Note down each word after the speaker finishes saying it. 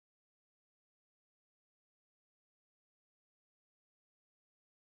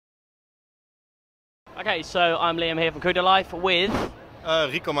Okay, so I'm Liam here from CRUDOLIFE with...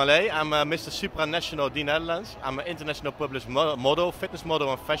 Rico Malle. I'm Mr. Supranational the Netherlands. I'm an international published model, fitness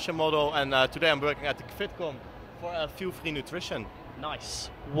model and fashion model, and today I'm working at the Fitcon for fuel-free nutrition. Nice.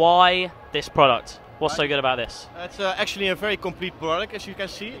 Why this product? What's so good about this? It's actually a very complete product, as you can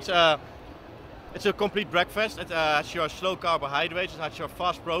see. It's a complete breakfast. It has your slow carbohydrates, it has your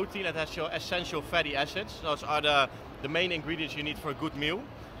fast protein, it has your essential fatty acids. Those are the main ingredients you need for a good meal.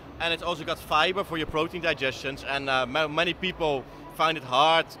 And it's also got fiber for your protein digestions. And many people find it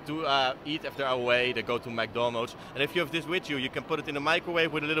hard to eat if they're away. They go to McDonald's. And if you have this with you, you can put it in the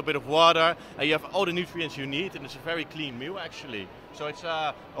microwave with a little bit of water, and you have all the nutrients you need. And it's a very clean meal, actually. So it's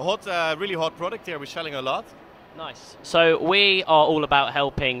a hot, really hot product here. We're selling a lot. Nice. So we are all about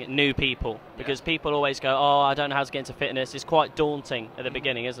helping new people, because people always go, oh, I don't know how to get into fitness. It's quite daunting at the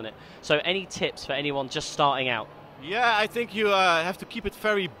beginning, isn't it? So any tips for anyone just starting out? Yeah, I think you have to keep it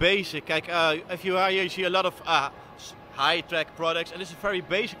very basic. Like if you are here, you see a lot of high-tech products, and it's a very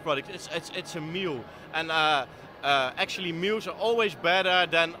basic product. It's a meal, and actually meals are always better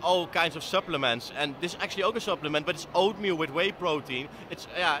than all kinds of supplements. And this is actually also a supplement, but it's oatmeal with whey protein. It's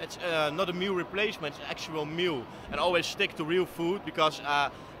not a meal replacement, it's an actual meal. And always stick to real food, because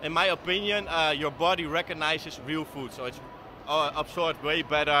in my opinion, your body recognizes real food, so it's absorbed way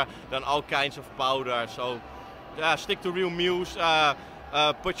better than all kinds of powder. So stick to real meals.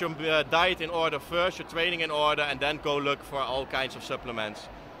 Put your diet in order first, your training in order, and then go look for all kinds of supplements.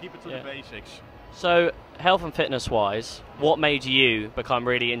 Keep it to the basics. So, health and fitness wise, what made you become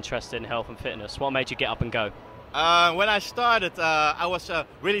really interested in health and fitness? What made you get up and go? When I started, I was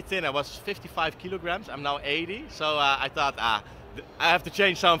really thin. I was 55 kilograms. I'm now 80. So I thought, I have to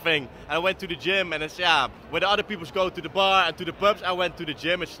change something. And I went to the gym, and it's where the other people go to the bar and to the pubs, I went to the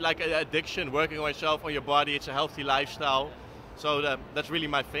gym. It's like an addiction, working on yourself, on your body. It's a healthy lifestyle. So that's really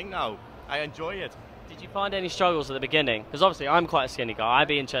my thing now. I enjoy it. Did you find any struggles at the beginning? Because obviously I'm quite a skinny guy. I'd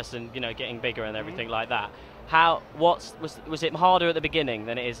be interested in getting bigger and everything like that. Was it harder at the beginning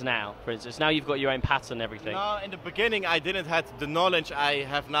than it is now, for instance? Now you've got your own pattern and everything. No, in the beginning I didn't have the knowledge I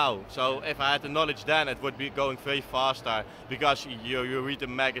have now. So if I had the knowledge then, it would be going very faster, because you read the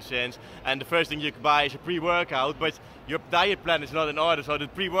magazines, and the first thing you buy is a pre-workout, but your diet plan is not in order, so the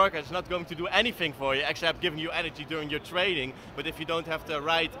pre-workout is not going to do anything for you except giving you energy during your training. But if you don't have the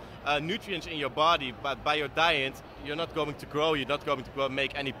right nutrients in your body, but by your diet, you're not going to grow, you're not going to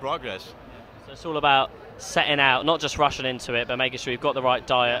make any progress. So it's all about setting out, not just rushing into it, but making sure you've got the right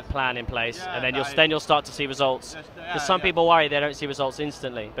diet plan in place, and then you'll start to see results. Because some people worry they don't see results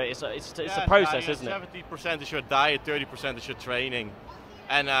instantly, but it's a process, isn't it? 70% is your diet, 30% is your training,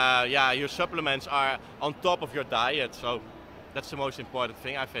 and your supplements are on top of your diet. So that's the most important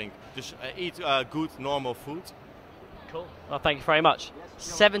thing, I think. Just eat good, normal food. Cool. Well, thank you very much.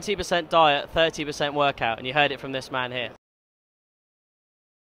 70% diet, 30% workout, and you heard it from this man here.